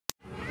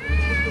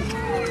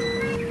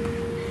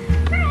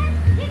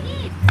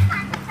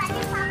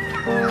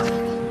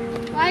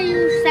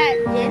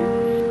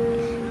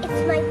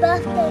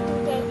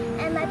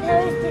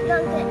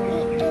not get me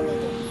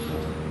anything.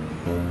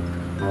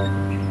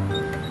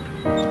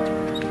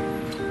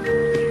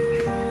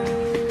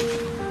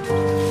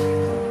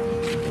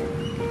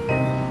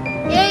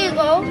 Here you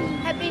go.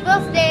 Happy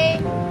birthday.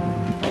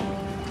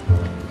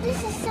 This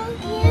is so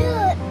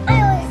cute. I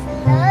always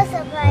love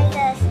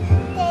surprises.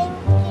 Thank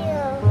you.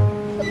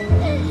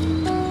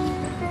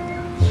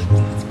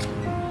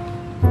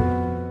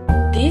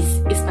 This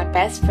is my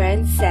best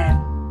friend Sam.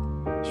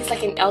 He's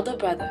like an elder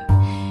brother,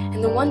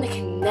 and the one that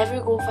can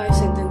never go 5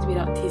 sentences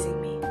without teasing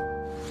me.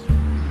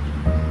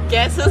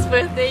 Guess whose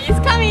birthday is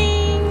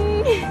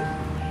coming?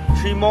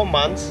 3 more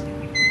months?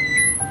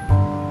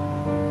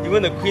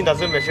 Even the Queen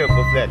doesn't mention a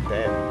birthday like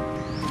that.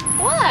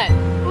 What?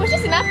 It was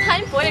just enough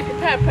time for you to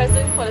prepare a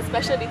present for the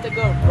special little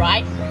girl,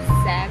 right,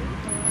 Sam?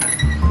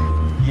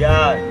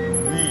 Yeah, you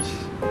wish.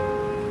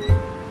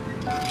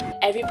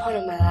 Every point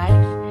of my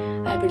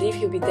life, I believe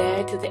he'll be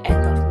there till the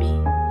end of me.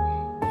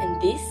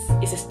 And this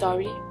is a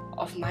story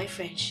of my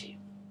friendship.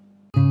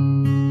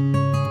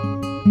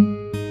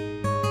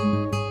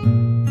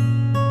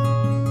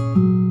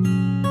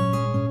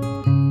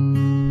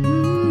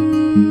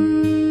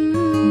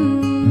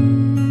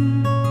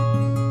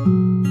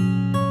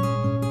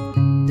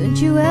 Don't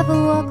you ever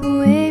walk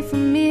away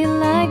from me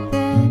like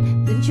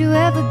that. Don't you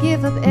ever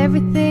give up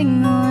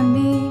everything on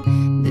me.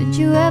 Don't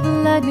you ever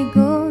let me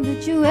go.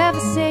 Don't you ever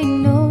say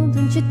no.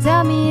 Don't you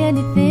tell me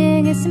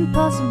anything, it's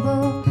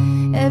impossible.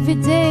 Every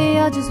day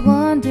I just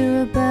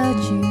wonder about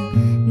you.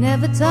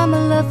 Never thought my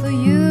love for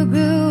you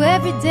grew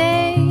every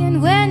day.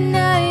 And when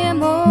I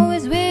am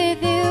always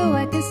with you,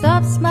 I can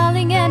stop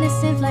smiling and it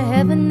seems like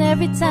heaven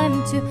every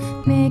time to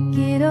make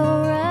it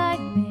alright.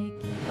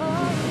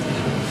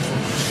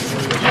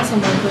 How's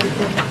on my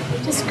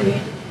birthday? Just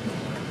great.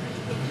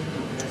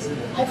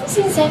 Have you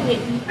seen Sam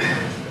lately?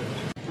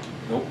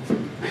 Nope.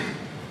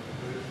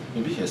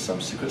 Maybe he has some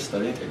secret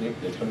study technique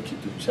that he can't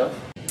keep to himself.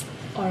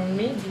 Or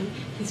maybe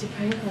he's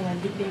preparing for my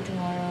big day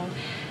tomorrow.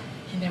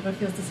 He never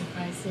fails to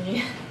surprise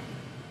me.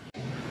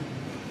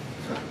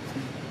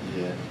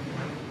 Yeah.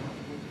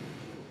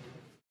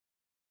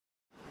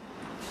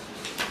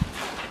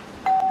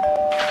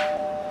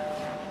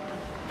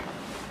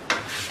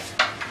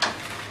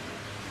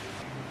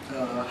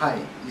 Hi,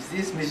 is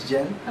this Miss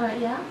Jen?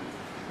 Yeah?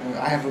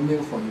 I have a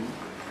meal for you.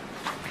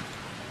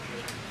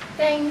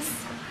 Thanks.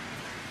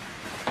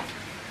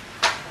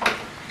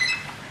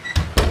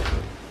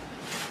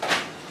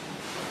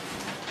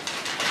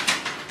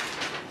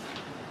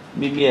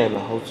 Meet me at my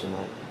house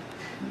tonight.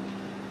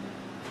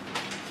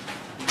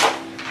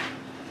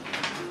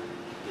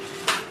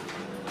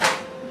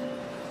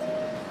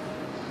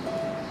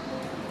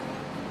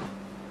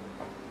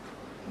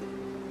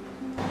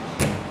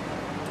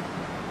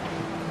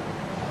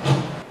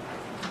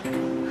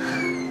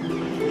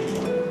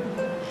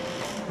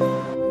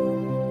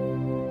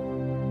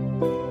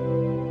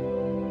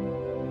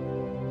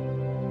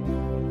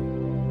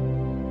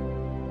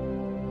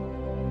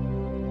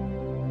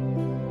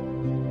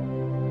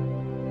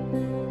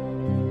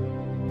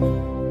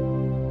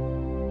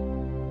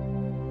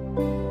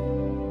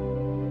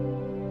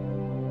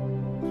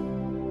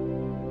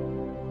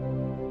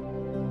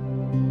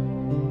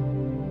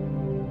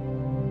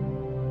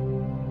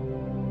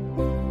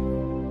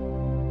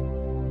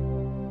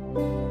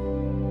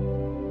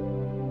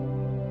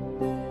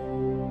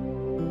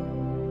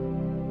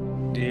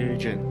 Dear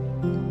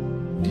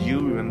Jen, do you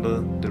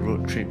remember the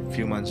road trip a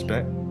few months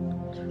back,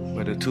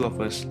 where the two of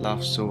us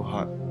laughed so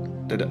hard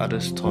that the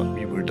others thought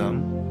we were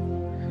dumb?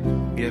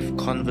 We have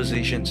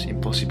conversations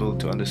impossible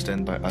to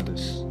understand by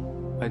others.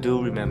 I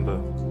do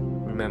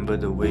remember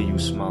the way you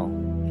smile,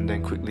 and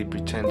then quickly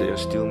pretend that you're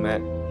still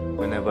mad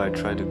whenever I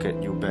try to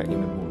get you back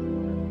in the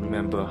mood.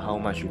 Remember how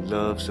much you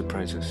love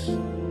surprises.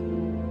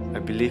 I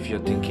believe you're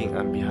thinking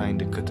I'm behind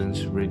the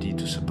curtains ready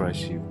to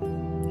surprise you.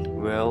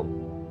 Well,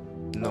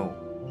 no.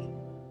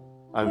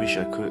 I wish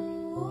I could,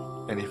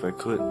 and if I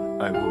could,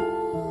 I would.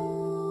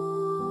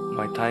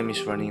 My time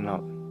is running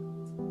out.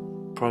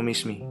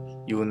 Promise me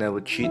you will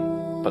never cheat,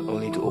 but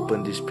only to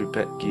open these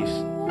prepared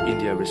gifts in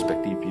their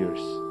respective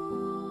years.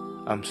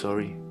 I'm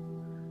sorry.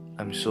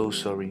 I'm so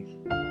sorry.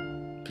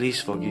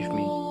 Please forgive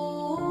me.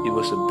 It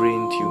was a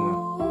brain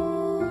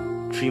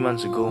tumor. 3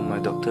 months ago, my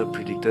doctor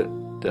predicted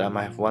that I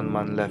might have 1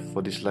 month left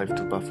for this life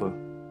to buffer.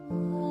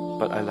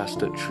 But I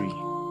lasted 3.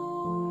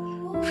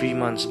 3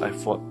 months I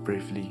fought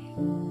bravely.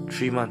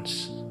 3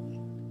 months,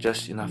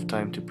 just enough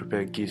time to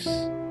prepare gifts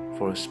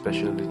for a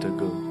special little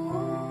girl.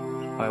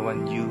 I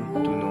want you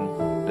to know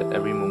that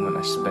every moment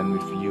I spend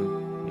with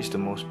you is the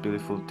most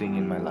beautiful thing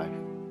in my life.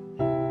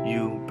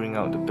 You bring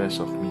out the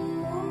best of me.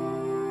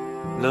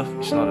 Love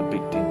is not a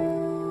big thing,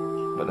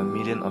 but a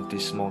million of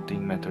these small things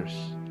matters.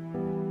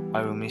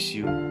 I will miss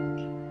you.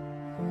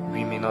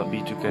 We may not be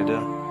together,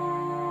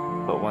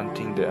 but one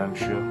thing that I'm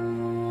sure,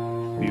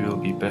 we will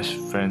be best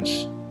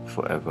friends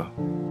forever.